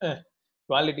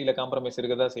 குவாலிட்டியில காம்ப்ரமைஸ்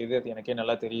இருக்கதா செய்யுது, அது எனக்கே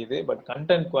நல்லா தெரியுது. பட்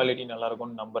கண்டென்ட் குவாலிட்டி நல்லா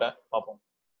இருக்கும்னு நம்புறேன். பார்ப்போம்.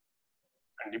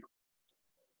 கண்டிப்பா.